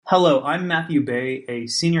Hello, I'm Matthew Bay, a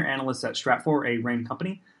senior analyst at Stratfor, a RANE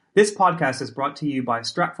company. This podcast is brought to you by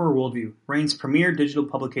Stratfor Worldview, RANE's premier digital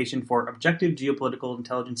publication for objective geopolitical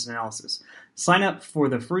intelligence analysis. Sign up for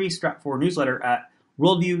the free Stratfor newsletter at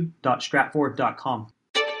worldview.stratfor.com.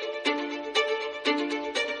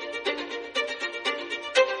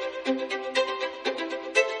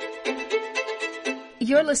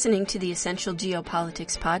 You're listening to the Essential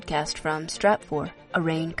Geopolitics podcast from Stratfor, a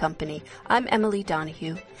RANE company. I'm Emily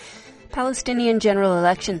Donahue. Palestinian general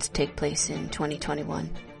elections take place in 2021.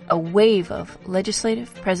 A wave of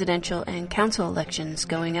legislative, presidential, and council elections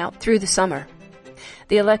going out through the summer.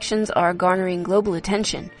 The elections are garnering global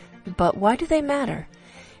attention, but why do they matter?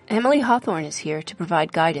 Emily Hawthorne is here to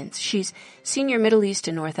provide guidance. She's Senior Middle East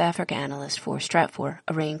and North Africa Analyst for Stratfor,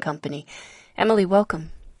 a RANE company. Emily,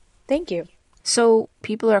 welcome. Thank you. So,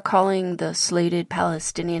 people are calling the slated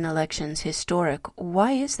Palestinian elections historic.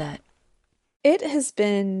 Why is that? It has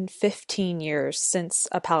been 15 years since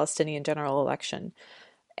a Palestinian general election,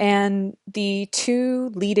 and the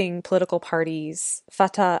two leading political parties,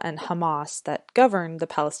 Fatah and Hamas, that govern the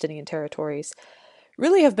Palestinian territories,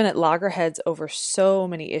 really have been at loggerheads over so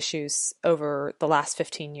many issues over the last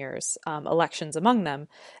 15 years, elections among them.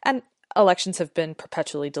 And elections have been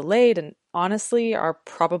perpetually delayed and honestly are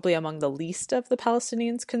probably among the least of the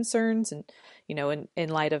Palestinians' concerns, and in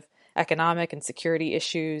light of economic and security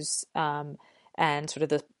issues and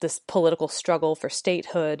sort of this political struggle for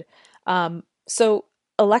statehood. So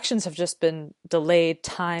elections have just been delayed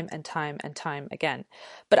time and time and time again.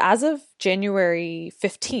 But as of January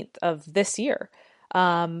 15th of this year,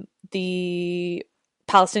 the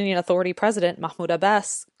Palestinian Authority President Mahmoud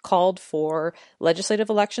Abbas called for legislative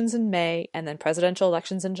elections in May, and then presidential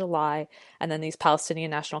elections in July, and then these Palestinian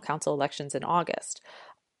National Council elections in August.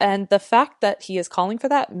 And the fact that he is calling for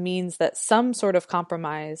that means that some sort of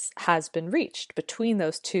compromise has been reached between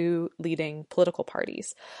those two leading political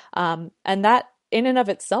parties. And that in and of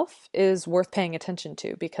itself is worth paying attention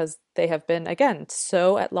to, because they have been, again,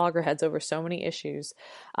 so at loggerheads over so many issues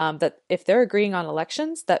that if they're agreeing on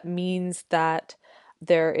elections, that means that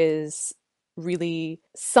there is really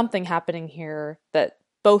something happening here that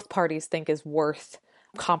both parties think is worth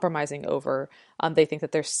compromising over. They think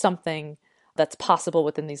that there's something that's possible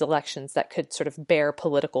within these elections that could sort of bear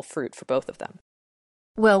political fruit for both of them.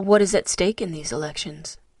 Well, what is at stake in these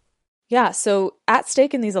elections? Yeah, so at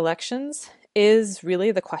stake in these elections is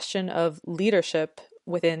really the question of leadership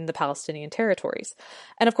within the Palestinian territories.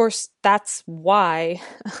 And of course, that's why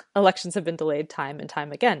elections have been delayed time and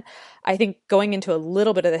time again. I think going into a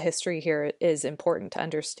little bit of the history here is important to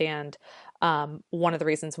understand one of the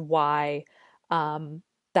reasons why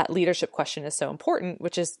that leadership question is so important,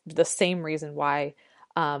 which is the same reason why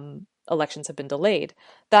elections have been delayed.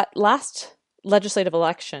 That last legislative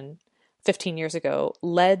election 15 years ago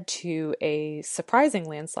led to a surprising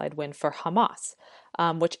landslide win for Hamas,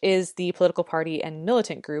 which is the political party and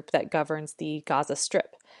militant group that governs the Gaza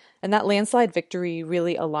Strip. And that landslide victory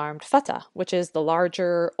really alarmed Fatah, which is the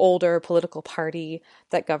larger, older political party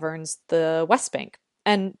that governs the West Bank,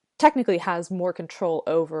 and technically has more control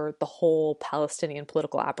over the whole Palestinian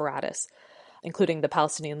political apparatus, including the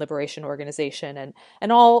Palestinian Liberation Organization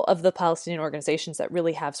and all of the Palestinian organizations that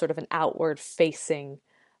really have sort of an outward-facing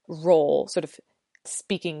role, sort of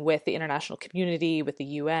speaking with the international community, with the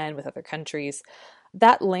UN, with other countries.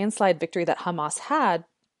 That landslide victory that Hamas had,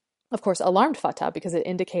 of course, alarmed Fatah because it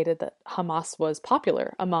indicated that Hamas was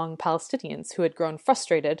popular among Palestinians who had grown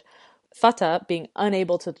frustrated, Fatah being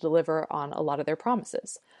unable to deliver on a lot of their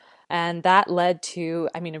promises. And that led to,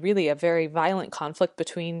 really a very violent conflict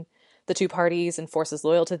between the two parties and forces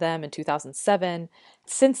loyal to them in 2007.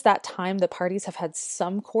 Since that time, the parties have had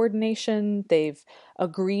some coordination. They've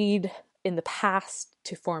agreed in the past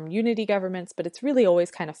to form unity governments, but it's really always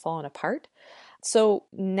kind of fallen apart. So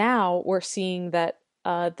now we're seeing that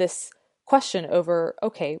this question over,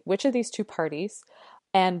 okay, which of these two parties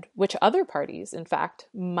and which other parties, in fact,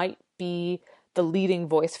 might be the leading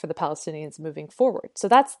voice for the Palestinians moving forward. So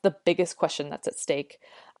that's the biggest question that's at stake.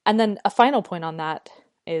 And then a final point on that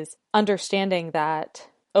is understanding that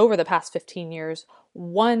over the past 15 years,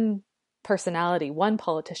 one personality, one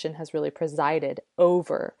politician has really presided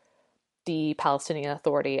over the Palestinian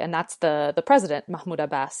Authority, and that's the president, Mahmoud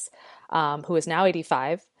Abbas, who is now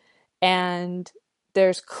 85. And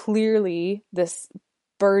there's clearly this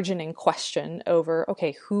burgeoning question over,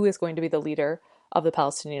 okay, who is going to be the leader of the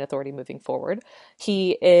Palestinian Authority moving forward?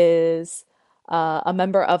 He is a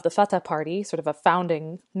member of the Fatah party, sort of a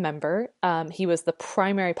founding member. He was the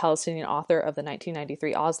primary Palestinian author of the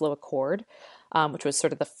 1993 Oslo Accord, which was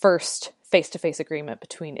sort of the first face-to-face agreement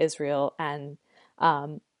between Israel and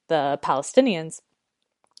the Palestinians.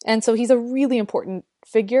 And so he's a really important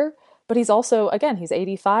figure, but he's also, again, he's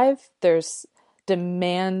 85. There's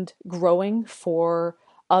demand growing for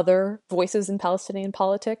other voices in Palestinian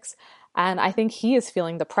politics. And I think he is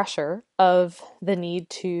feeling the pressure of the need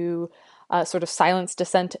to sort of silence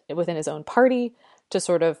dissent within his own party, to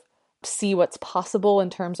sort of see what's possible in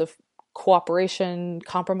terms of cooperation,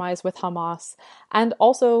 compromise with Hamas, and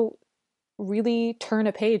also really turn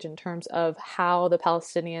a page in terms of how the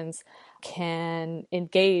Palestinians can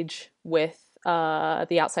engage with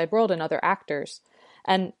the outside world and other actors.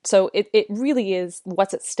 And so it really is,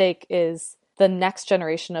 what's at stake is the next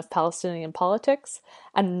generation of Palestinian politics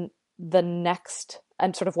and the next,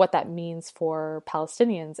 and sort of what that means for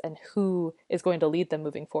Palestinians and who is going to lead them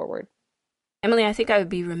moving forward. Emily, I think I would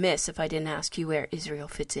be remiss if I didn't ask you where Israel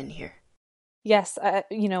fits in here. Yes,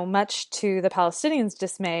 much to the Palestinians'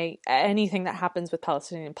 dismay, anything that happens with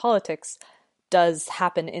Palestinian politics does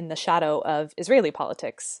happen in the shadow of Israeli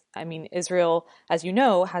politics. I mean, Israel, as you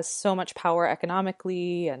know, has so much power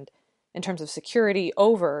economically and in terms of security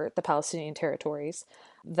over the Palestinian territories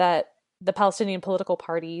that the Palestinian political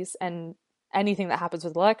parties and anything that happens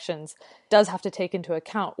with elections does have to take into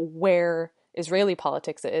account where Israeli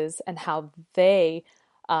politics is and how they,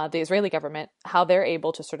 the Israeli government, how they're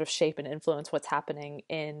able to sort of shape and influence what's happening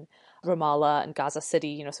in Ramallah and Gaza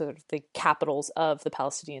City, sort of the capitals of the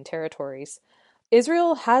Palestinian territories.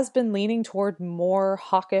 Israel has been leaning toward more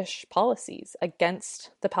hawkish policies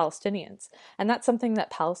against the Palestinians. And that's something that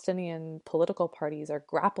Palestinian political parties are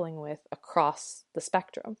grappling with across the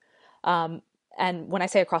spectrum. And when I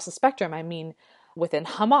say across the spectrum, I mean within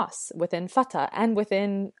Hamas, within Fatah, and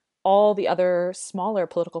within all the other smaller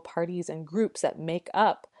political parties and groups that make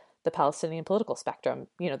up the Palestinian political spectrum.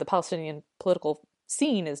 The Palestinian political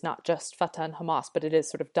scene is not just Fatah and Hamas, but it is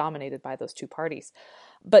sort of dominated by those two parties.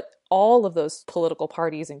 But all of those political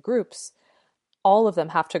parties and groups, all of them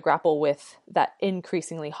have to grapple with that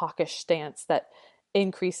increasingly hawkish stance, that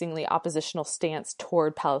increasingly oppositional stance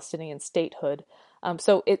toward Palestinian statehood.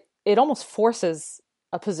 So it almost forces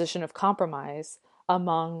a position of compromise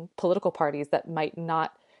among political parties that might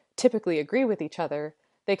not typically agree with each other.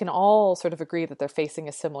 They can all sort of agree that they're facing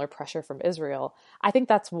a similar pressure from Israel. I think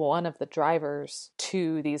that's one of the drivers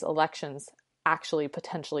to these elections actually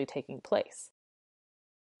potentially taking place.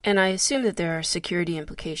 And I assume that there are security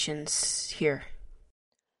implications here.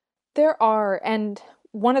 There are, and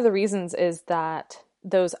one of the reasons is that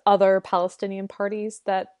those other Palestinian parties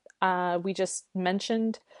that we just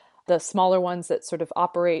mentioned, the smaller ones that sort of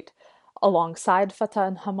operate alongside Fatah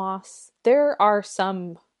and Hamas, there are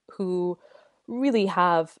some who really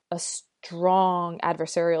have a strong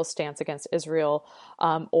adversarial stance against Israel,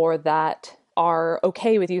 or that are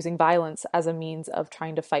okay with using violence as a means of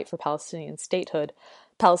trying to fight for Palestinian statehood.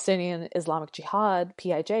 Palestinian Islamic Jihad,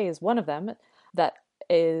 PIJ, is one of them that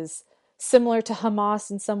is similar to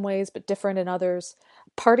Hamas in some ways, but different in others.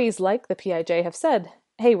 Parties like the PIJ have said,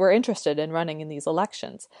 hey, we're interested in running in these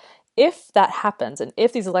elections. If that happens, and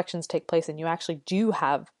if these elections take place and you actually do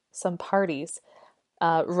have some parties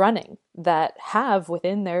running that have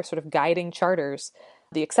within their sort of guiding charters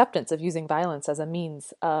the acceptance of using violence as a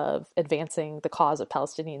means of advancing the cause of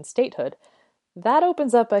Palestinian statehood, that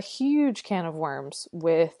opens up a huge can of worms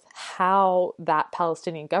with how that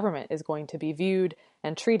Palestinian government is going to be viewed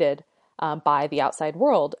and treated by the outside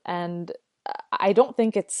world. And I don't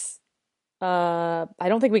think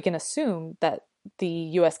we can assume that the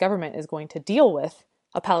U.S. government is going to deal with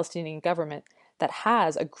a Palestinian government that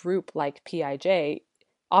has a group like PIJ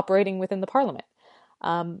operating within the parliament.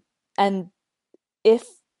 And if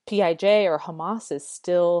PIJ or Hamas is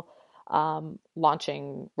still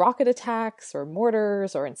launching rocket attacks or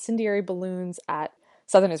mortars or incendiary balloons at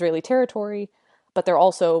southern Israeli territory, but they're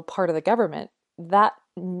also part of the government, that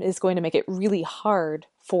is going to make it really hard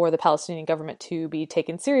for the Palestinian government to be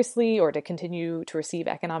taken seriously or to continue to receive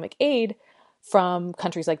economic aid from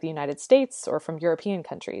countries like the United States or from European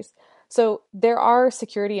countries. So there are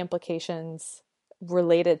security implications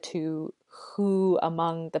related to who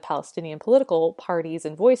among the Palestinian political parties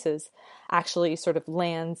and voices actually sort of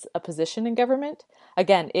lands a position in government,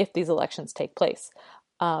 again, if these elections take place.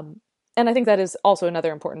 And I think that is also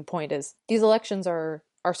another important point, is these elections are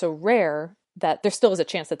so rare that there still is a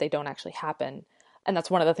chance that they don't actually happen. And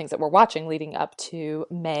that's one of the things that we're watching leading up to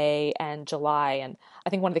May and July. And I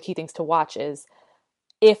think one of the key things to watch is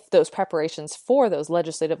if those preparations for those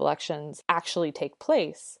legislative elections actually take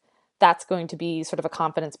place, that's going to be sort of a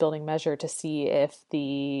confidence building measure to see if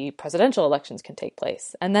the presidential elections can take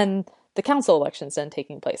place. And then the council elections then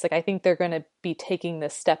taking place. Like, I think they're going to be taking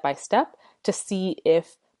this step by step to see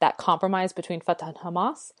if that compromise between Fatah and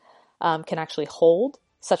Hamas can actually hold,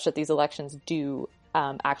 such that these elections do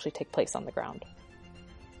actually take place on the ground.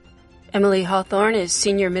 Emily Hawthorne is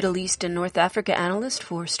Senior Middle East and North Africa Analyst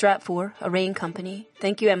for Stratfor, a RANE company.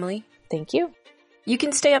 Thank you, Emily. Thank you. You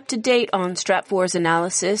can stay up to date on Stratfor's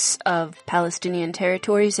analysis of Palestinian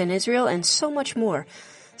territories and Israel and so much more.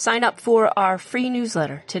 Sign up for our free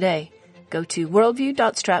newsletter today. Go to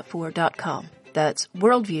worldview.stratfor.com. That's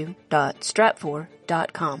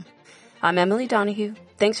worldview.stratfor.com. I'm Emily Donahue.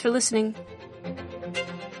 Thanks for listening.